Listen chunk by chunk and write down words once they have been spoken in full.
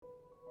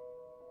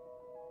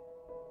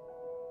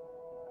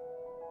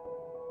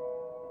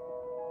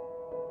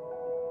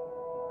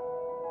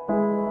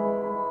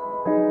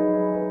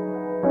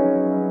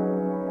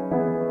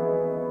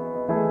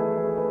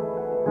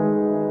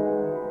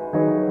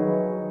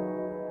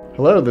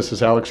Hello, this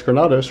is Alex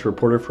Granados,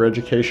 reporter for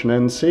Education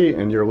NC,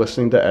 and you're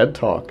listening to Ed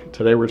Talk.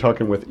 Today we're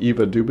talking with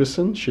Eva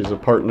DuBuisson. She's a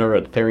partner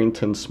at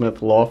Tharrington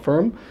Smith Law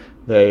Firm.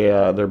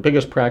 Their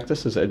biggest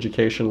practice is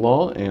education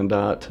law, and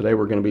today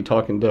we're going to be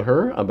talking to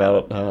her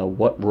about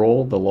what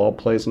role the law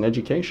plays in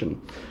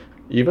education.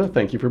 Eva,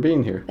 thank you for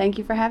being here. Thank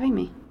you for having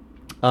me.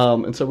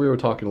 And so we were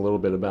talking a little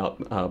bit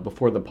about,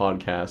 before the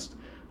podcast,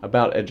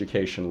 about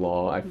education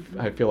law.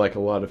 I feel like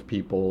a lot of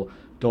people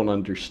don't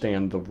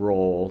understand the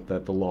role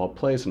that the law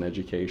plays in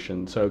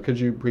education. So could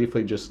you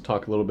briefly just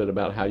talk a little bit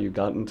about how you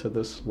got into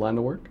this line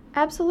of work?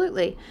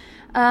 Absolutely.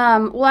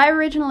 Well, I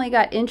originally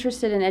got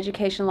interested in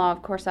education law.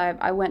 Of course,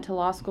 I went to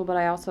law school, but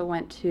I also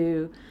went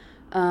to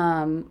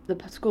the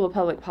School of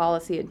Public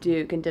Policy at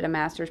Duke and did a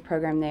master's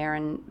program there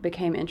and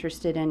became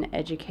interested in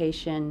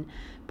education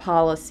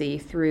policy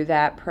through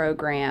that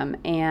program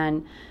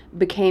and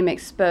became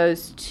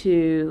exposed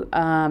to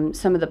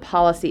some of the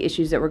policy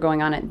issues that were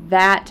going on at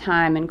that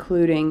time,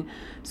 including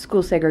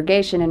school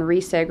segregation and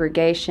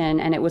resegregation.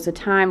 And it was a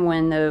time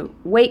when the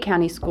Wake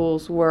County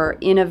schools were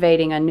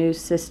innovating a new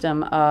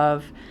system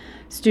of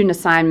student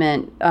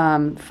assignment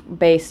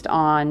based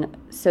on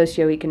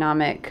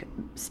socioeconomic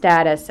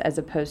status as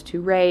opposed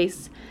to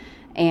race.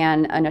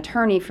 And an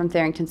attorney from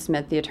Tharrington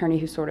Smith, the attorney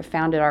who sort of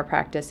founded our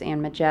practice,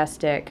 Ann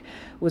Majestic,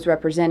 was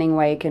representing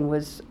Wake and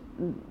was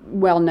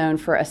well known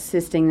for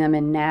assisting them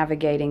in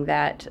navigating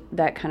that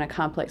kind of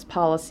complex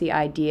policy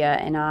idea.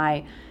 And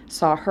I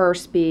saw her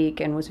speak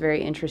and was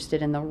very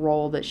interested in the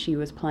role that she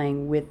was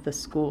playing with the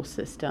school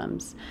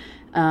systems.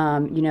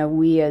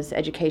 We as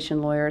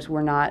education lawyers,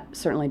 we're not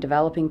certainly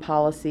developing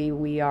policy.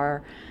 We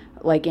are,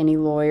 like any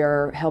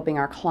lawyer, helping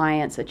our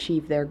clients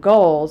achieve their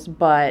goals,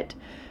 but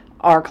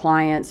our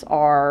clients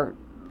are,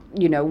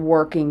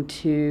 working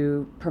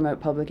to promote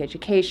public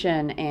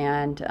education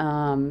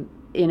and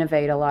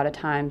innovate a lot of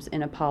times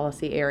in a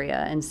policy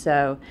area. And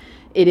so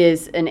it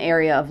is an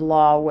area of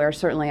law where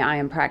certainly I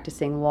am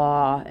practicing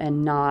law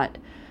and not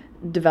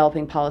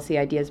developing policy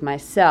ideas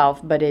myself,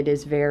 but it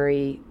is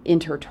very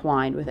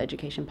intertwined with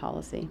education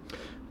policy.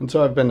 And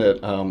so I've been at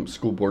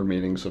school board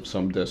meetings of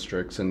some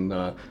districts, and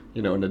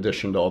in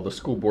addition to all the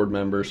school board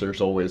members, there's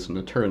always an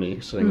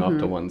attorney sitting off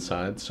to one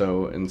side.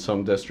 So in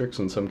some districts,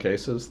 in some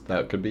cases,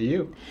 that could be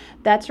you.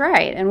 That's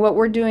right. And what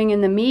we're doing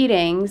in the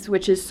meetings,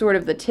 which is sort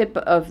of the tip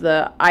of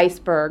the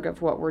iceberg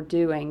of what we're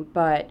doing,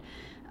 but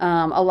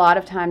a lot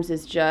of times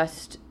is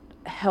just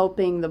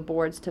helping the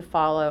boards to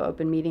follow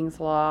open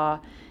meetings law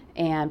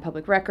and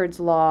public records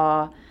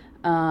law,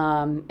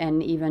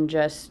 and even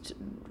just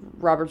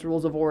Robert's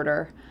Rules of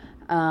Order.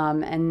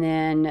 And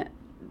then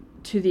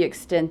to the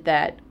extent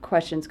that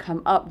questions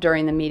come up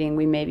during the meeting,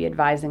 we may be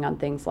advising on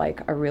things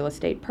like a real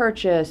estate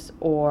purchase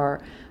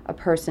or a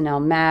personnel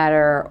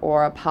matter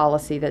or a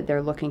policy that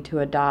they're looking to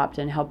adopt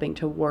and helping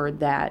to word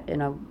that in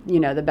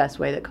the best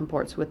way that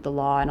comports with the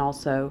law and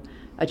also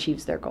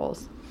achieves their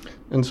goals.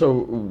 And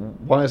so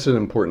why is it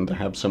important to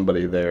have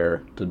somebody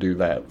there to do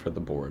that for the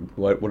board?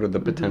 What are the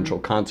potential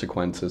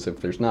consequences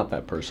if there's not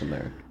that person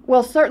there?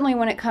 Well, certainly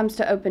when it comes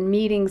to open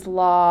meetings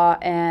law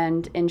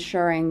and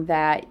ensuring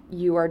that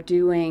you are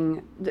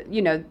doing,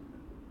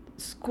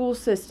 school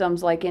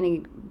systems, like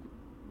any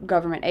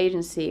government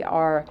agency,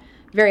 are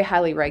very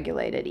highly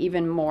regulated,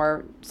 even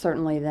more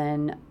certainly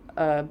than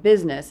a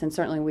business, and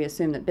certainly we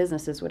assume that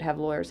businesses would have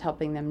lawyers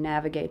helping them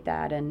navigate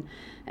that, and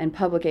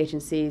public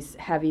agencies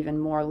have even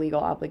more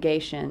legal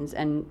obligations.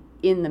 And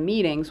in the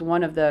meetings,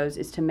 one of those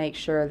is to make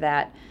sure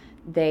that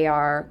they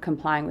are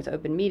complying with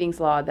open meetings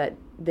law, that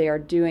they are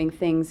doing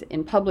things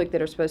in public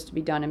that are supposed to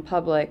be done in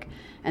public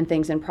and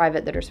things in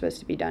private that are supposed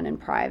to be done in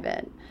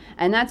private.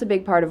 And that's a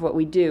big part of what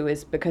we do,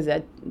 is because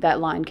that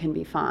line can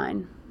be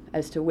fine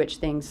as to which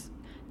things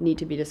need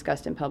to be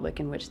discussed in public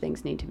and which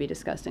things need to be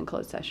discussed in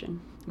closed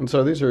session. And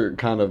so these are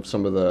kind of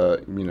some of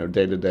the,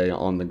 day-to-day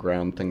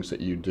on-the-ground things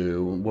that you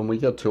do. When we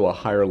get to a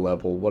higher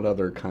level, what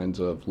other kinds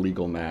of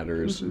legal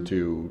matters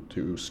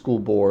do school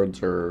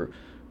boards or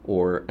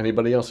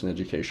anybody else in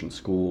education,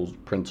 schools,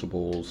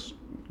 principals,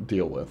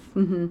 deal with?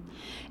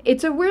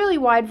 It's a really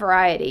wide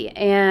variety,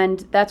 and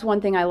that's one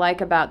thing I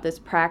like about this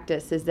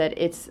practice, is that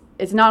it's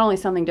not only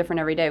something different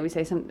every day. We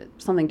say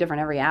something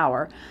different every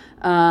hour.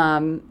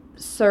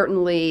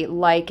 Certainly,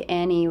 like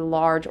any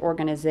large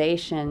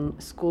organization,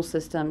 school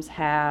systems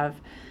have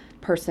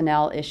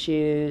personnel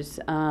issues.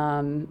 In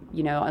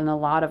a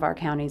lot of our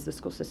counties, the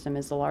school system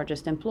is the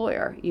largest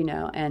employer,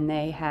 and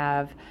they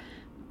have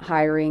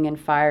hiring and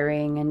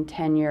firing and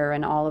tenure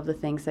and all of the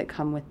things that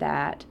come with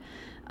that.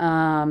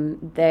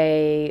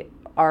 They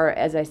are,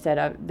 as I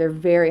said, they're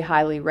very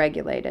highly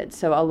regulated.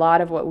 So a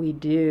lot of what we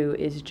do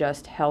is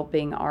just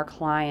helping our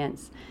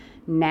clients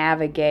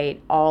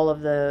navigate all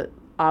of the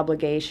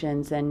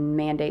obligations and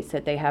mandates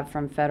that they have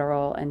from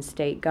federal and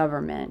state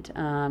government.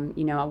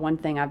 One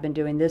thing I've been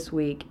doing this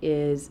week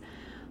is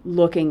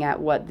looking at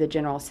what the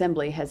General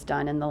Assembly has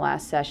done in the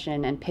last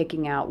session and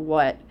picking out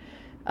what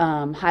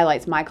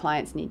highlights my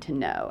clients need to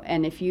know.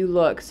 And if you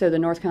look, so the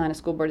North Carolina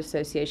School Board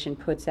Association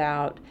puts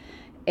out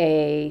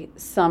a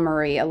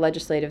summary, a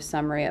legislative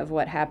summary of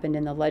what happened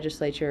in the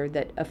legislature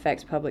that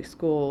affects public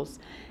schools,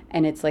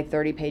 and it's like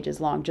 30 pages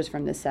long just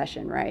from this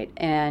session, right?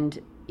 And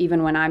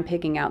even when I'm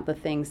picking out the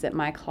things that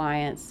my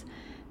clients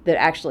that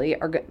actually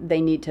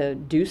they need to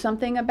do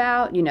something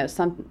about,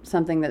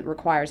 something that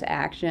requires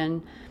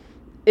action,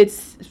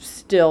 it's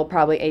still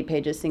probably 8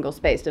 pages single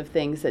spaced of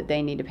things that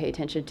they need to pay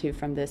attention to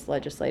from this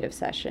legislative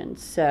session.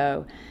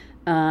 So,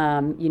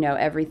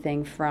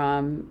 everything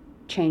from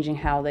changing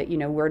how that,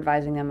 we're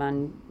advising them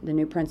on the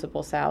new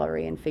principal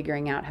salary and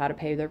figuring out how to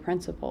pay their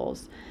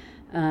principals,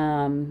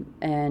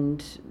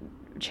 and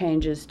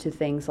changes to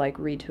things like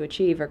Read to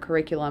Achieve or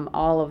curriculum.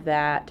 All of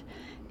that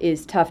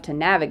is tough to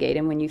navigate.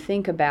 And when you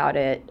think about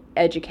it,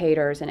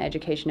 educators and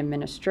education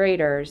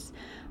administrators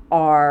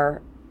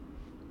are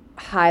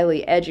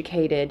highly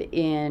educated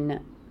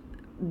in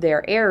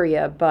their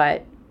area,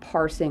 but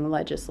parsing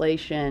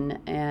legislation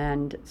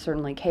and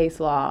certainly case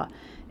law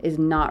is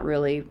not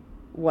really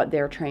what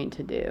they're trained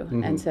to do.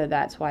 Mm-hmm. And so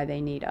that's why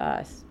they need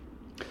us.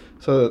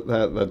 So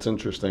that's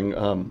interesting.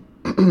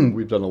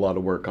 We've done a lot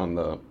of work on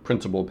the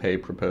principal pay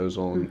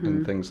proposal and, mm-hmm.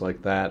 and things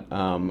like that.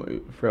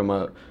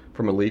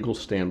 From a legal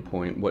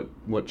standpoint,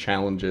 what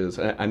challenges?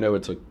 I know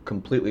it's a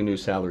completely new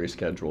salary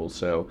schedule,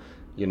 so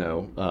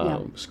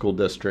school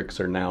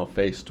districts are now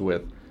faced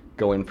with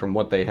going from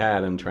what they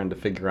had and trying to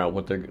figure out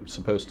what they're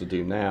supposed to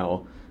do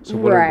now. So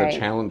what are the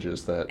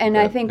challenges that? And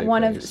that I think they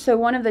one face?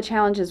 of the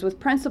challenges with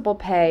principal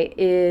pay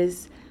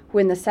is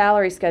when the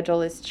salary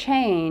schedule is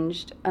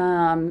changed.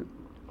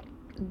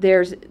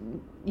 There's,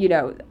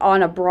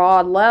 on a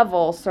broad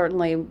level,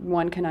 certainly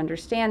one can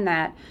understand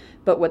that.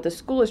 But what the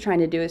school is trying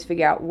to do is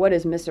figure out, what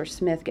does Mr.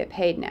 Smith get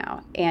paid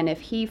now? And if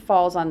he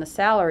falls on the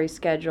salary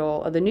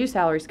schedule, or the new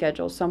salary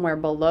schedule, somewhere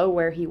below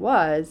where he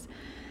was,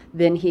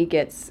 then he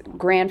gets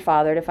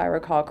grandfathered, if I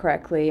recall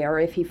correctly, or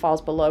if he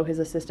falls below his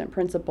assistant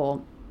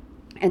principal.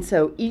 And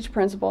so each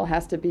principal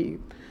has to be,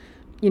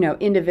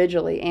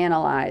 individually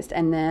analyzed.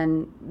 And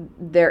then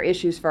their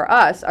issues for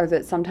us are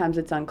that sometimes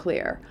it's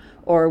unclear.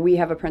 Or we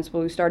have a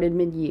principal who started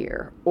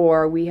mid-year,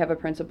 or we have a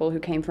principal who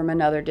came from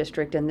another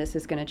district and this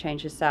is going to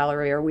change his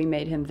salary, or we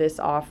made him this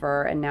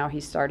offer and now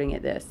he's starting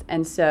at this.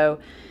 And so,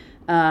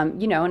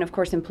 and of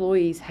course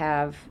employees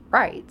have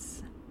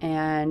rights,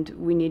 and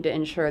we need to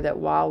ensure that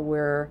while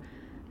we're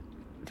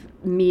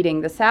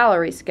meeting the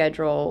salary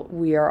schedule,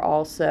 we are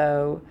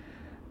also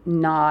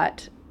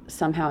not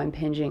somehow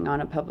impinging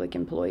on a public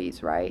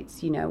employee's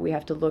rights. We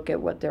have to look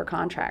at what their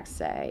contracts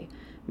say,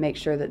 make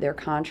sure that their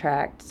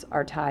contracts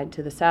are tied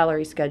to the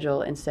salary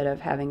schedule instead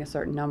of having a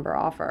certain number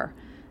offer,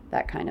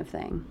 that kind of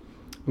thing.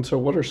 And so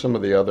what are some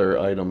of the other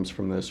items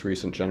from this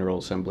recent General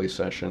Assembly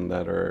session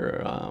that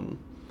are,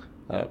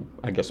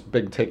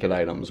 big ticket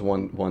items,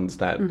 ones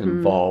that mm-hmm.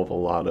 involve a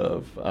lot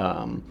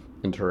of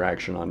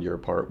interaction on your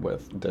part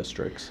with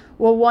districts?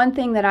 Well, one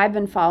thing that I've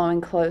been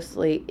following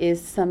closely is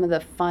some of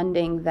the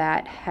funding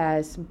that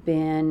has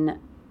been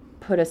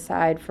put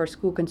aside for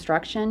school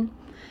construction.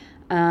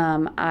 We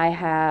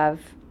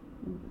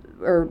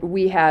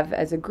have,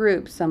 as a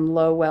group, some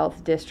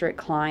low-wealth district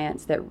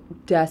clients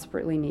that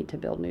desperately need to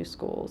build new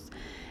schools.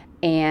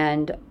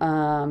 And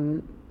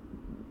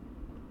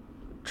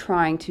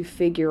trying to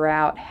figure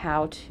out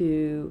how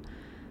to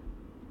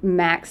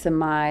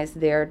maximize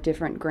their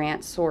different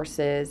grant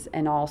sources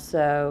and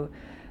also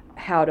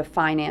how to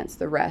finance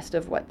the rest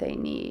of what they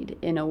need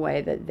in a way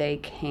that they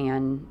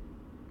can,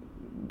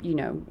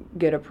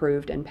 get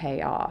approved and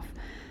pay off.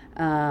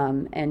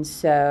 And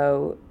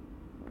so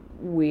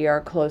we are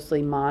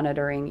closely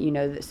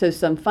monitoring, so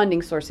some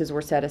funding sources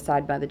were set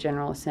aside by the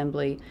General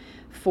Assembly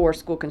for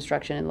school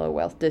construction in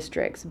low-wealth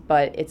districts,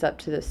 but it's up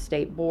to the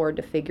state board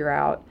to figure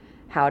out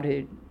how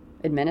to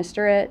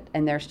administer it,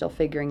 and they're still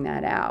figuring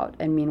that out.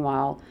 And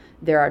meanwhile,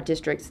 there are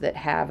districts that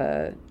have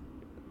a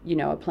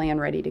plan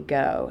ready to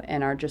go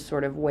and are just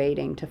sort of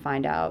waiting to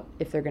find out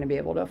if they're going to be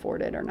able to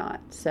afford it or not.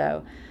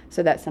 So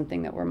that's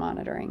something that we're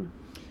monitoring.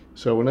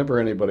 So whenever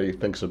anybody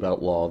thinks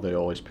about law, they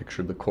always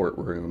picture the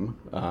courtroom,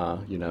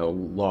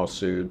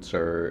 lawsuits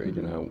or,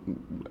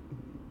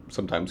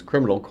 sometimes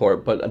criminal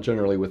court, but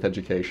generally with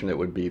education it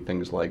would be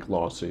things like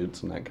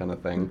lawsuits and that kind of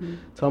thing. Mm-hmm.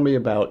 Tell me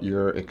about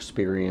your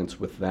experience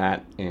with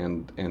that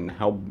and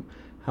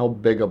how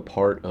big a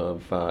part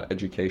of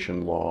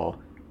education law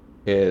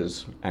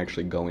is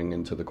actually going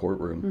into the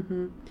courtroom.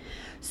 Mm-hmm.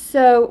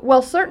 So,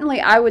 well,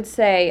 certainly I would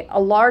say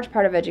a large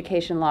part of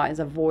education law is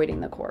avoiding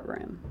the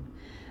courtroom.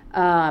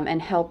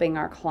 And helping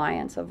our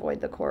clients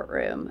avoid the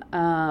courtroom.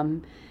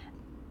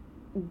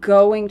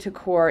 Going to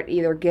court,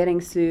 either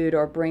getting sued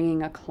or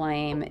bringing a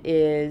claim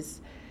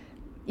is,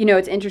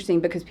 it's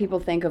interesting because people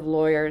think of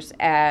lawyers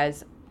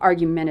as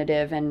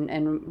argumentative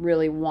and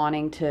really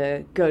wanting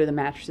to go to the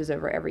mattresses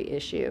over every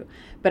issue.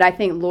 But I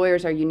think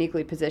lawyers are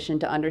uniquely positioned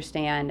to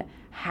understand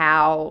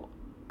how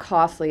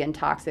costly and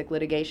toxic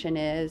litigation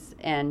is.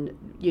 And,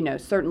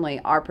 certainly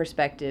our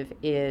perspective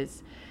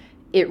is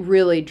it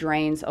really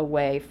drains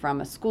away from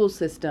a school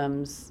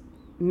system's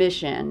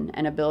mission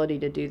and ability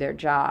to do their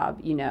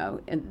job,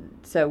 and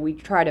so we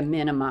try to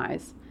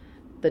minimize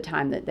the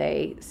time that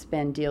they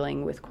spend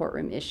dealing with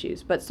courtroom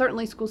issues. But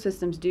certainly school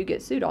systems do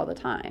get sued all the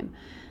time.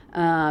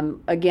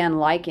 Again,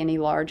 like any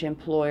large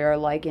employer,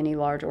 like any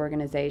large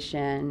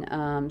organization,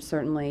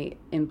 certainly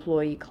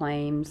employee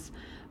claims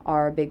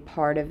are a big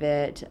part of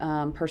it.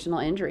 Personal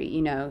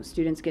injury,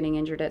 students getting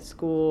injured at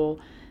school,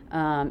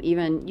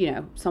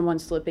 even, someone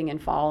slipping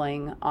and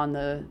falling on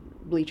the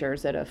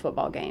bleachers at a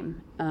football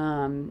game,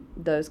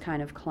 those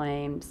kind of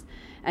claims.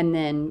 And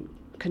then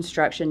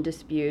construction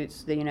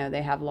disputes,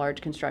 they have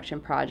large construction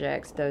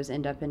projects, those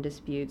end up in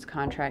disputes,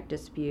 contract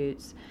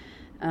disputes,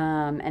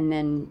 and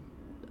then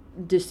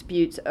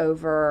disputes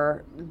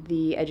over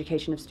the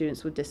education of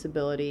students with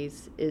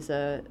disabilities is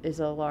a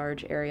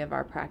large area of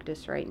our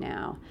practice right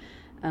now.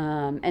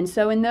 And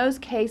so in those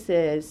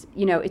cases,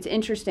 it's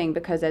interesting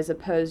because as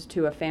opposed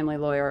to a family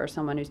lawyer or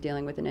someone who's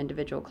dealing with an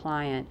individual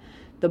client,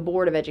 the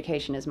Board of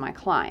Education is my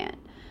client.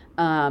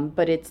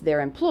 But it's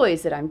their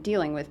employees that I'm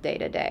dealing with day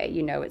to day.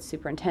 It's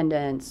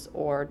superintendents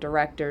or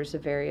directors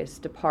of various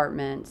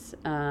departments.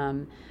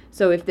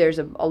 So if there's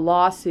a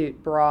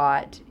lawsuit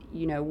brought,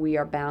 we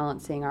are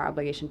balancing our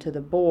obligation to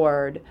the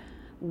board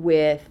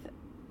with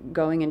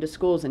going into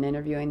schools and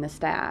interviewing the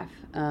staff.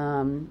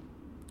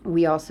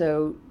 We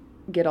also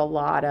get a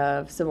lot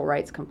of civil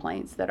rights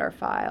complaints that are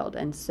filed.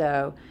 And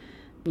so,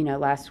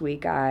 last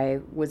week I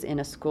was in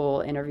a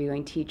school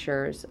interviewing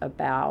teachers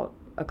about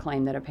a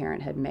claim that a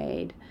parent had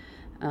made.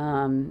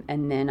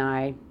 And then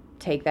I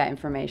take that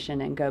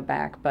information and go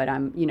back. But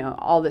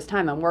all this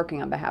time I'm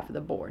working on behalf of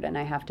the board, and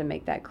I have to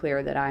make that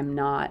clear that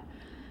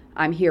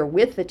I'm here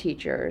with the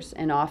teachers,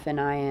 and often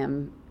I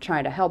am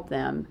trying to help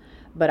them,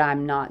 but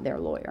I'm not their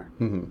lawyer.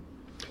 Mm-hmm.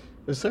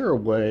 Is there a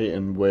way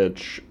in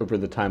which, over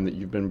the time that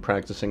you've been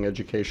practicing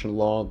education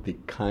law, the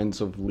kinds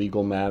of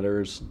legal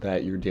matters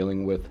that you're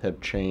dealing with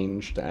have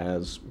changed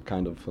as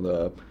kind of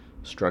the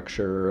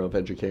structure of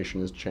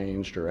education has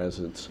changed or as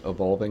it's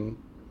evolving?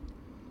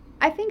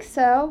 I think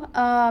so,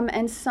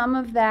 and some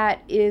of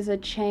that is a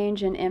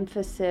change in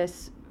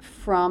emphasis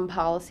from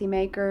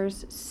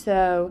policymakers.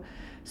 So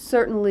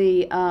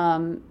certainly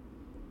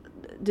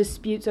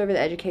disputes over the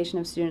education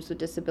of students with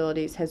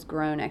disabilities has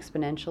grown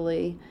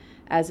exponentially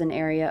as an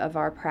area of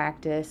our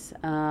practice,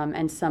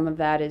 and some of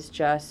that is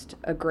just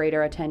a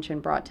greater attention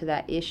brought to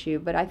that issue.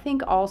 But I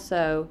think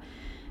also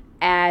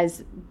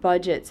as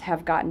budgets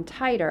have gotten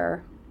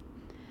tighter,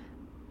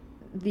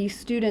 the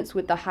students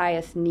with the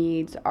highest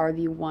needs are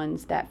the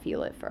ones that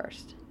feel it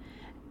first.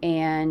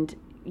 And,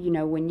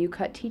 when you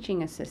cut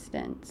teaching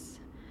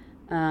assistants,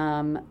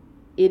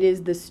 it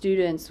is the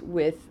students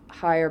with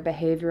higher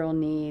behavioral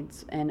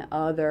needs and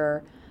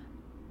other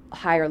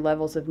higher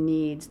levels of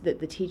needs that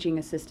the teaching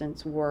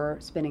assistants were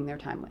spending their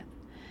time with.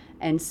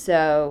 And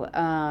so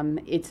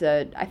it's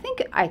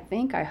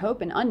I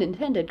hope, an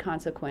unintended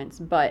consequence,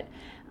 but,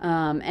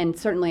 and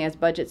certainly as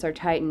budgets are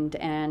tightened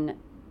and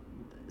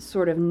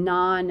sort of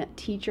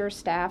non-teacher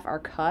staff are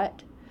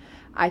cut,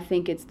 I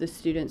think it's the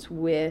students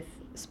with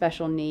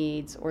special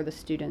needs or the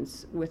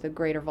students with a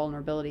greater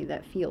vulnerability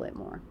that feel it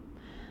more.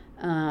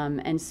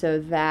 And so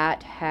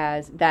that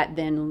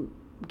then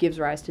gives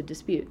rise to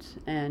disputes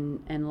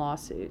and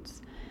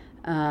lawsuits.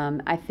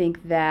 I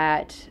think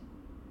that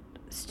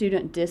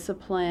student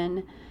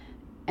discipline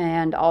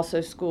and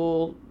also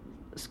school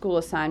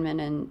assignment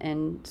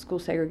and school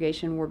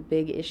segregation were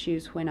big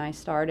issues when I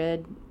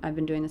started. I've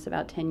been doing this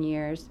about 10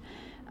 years.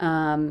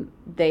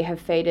 They have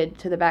faded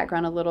to the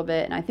background a little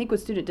bit, and I think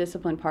with student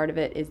discipline, part of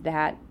it is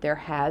that there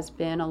has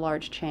been a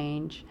large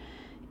change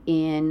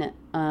in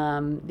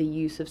the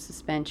use of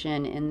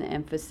suspension, in the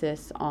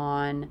emphasis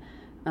on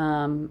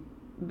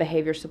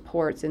behavior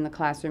supports in the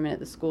classroom and at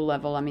the school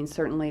level. I mean,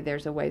 certainly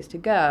there's a ways to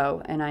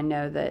go, and I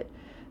know that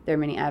there are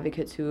many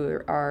advocates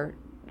who are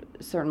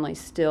certainly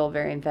still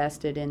very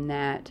invested in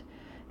that,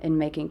 in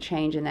making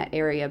change in that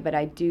area. But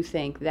I do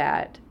think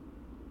that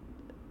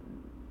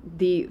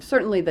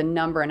certainly the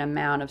number and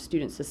amount of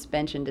student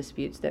suspension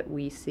disputes that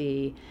we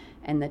see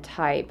and the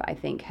type, I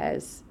think,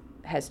 has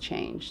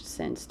changed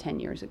since 10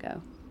 years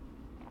ago.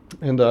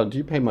 And do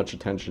you pay much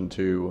attention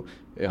to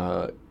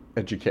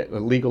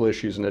legal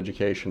issues in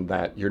education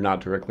that you're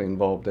not directly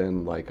involved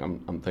in? Like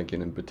I'm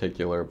thinking in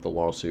particular of the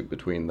lawsuit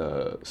between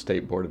the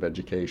State Board of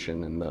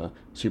Education and the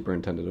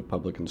Superintendent of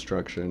Public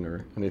Instruction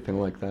or anything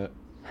like that?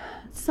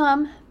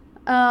 Some.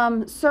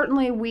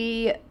 Certainly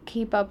we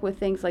keep up with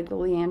things like the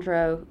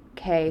Leandro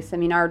case. I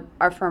mean,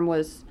 our firm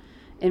was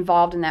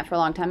involved in that for a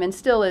long time and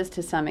still is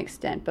to some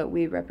extent, but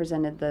we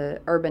represented the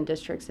urban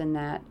districts in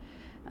that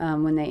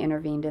when they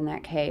intervened in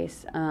that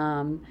case.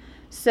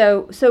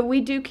 So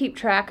we do keep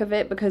track of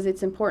it because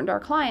it's important to our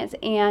clients,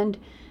 and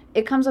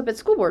it comes up at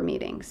school board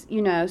meetings,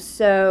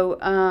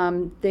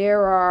 so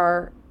there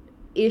are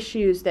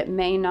issues that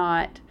may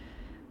not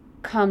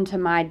come to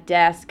my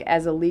desk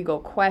as a legal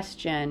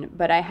question,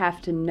 but I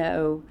have to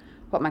know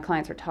what my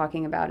clients are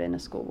talking about in a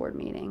school board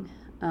meeting.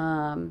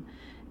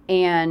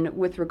 And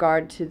with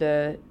regard to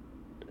the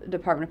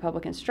Department of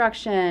Public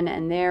Instruction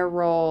and their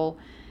role,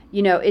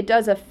 it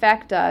does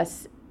affect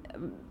us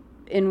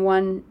in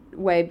one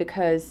way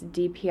because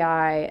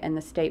DPI and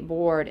the state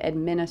board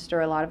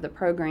administer a lot of the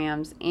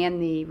programs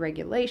and the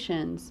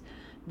regulations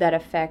that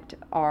affect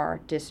our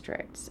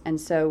districts. And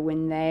so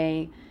when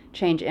they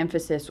change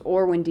emphasis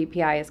or when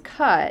DPI is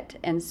cut,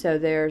 and so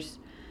there's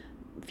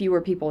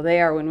fewer people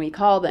there when we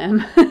call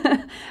them,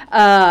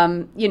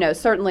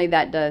 certainly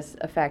that does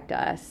affect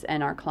us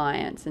and our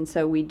clients. And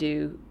so we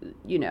do,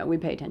 we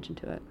pay attention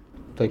to it.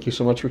 Thank you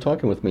so much for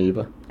talking with me,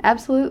 Eva.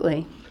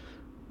 Absolutely.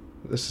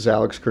 This is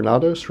Alex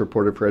Granados,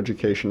 reporter for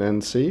Education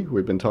NC.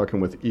 We've been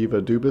talking with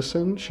Eva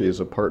DuBuisson. She is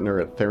a partner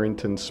at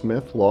Tharrington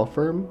Smith Law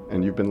Firm,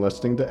 and you've been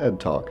listening to Ed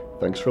Talk.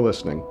 Thanks for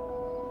listening.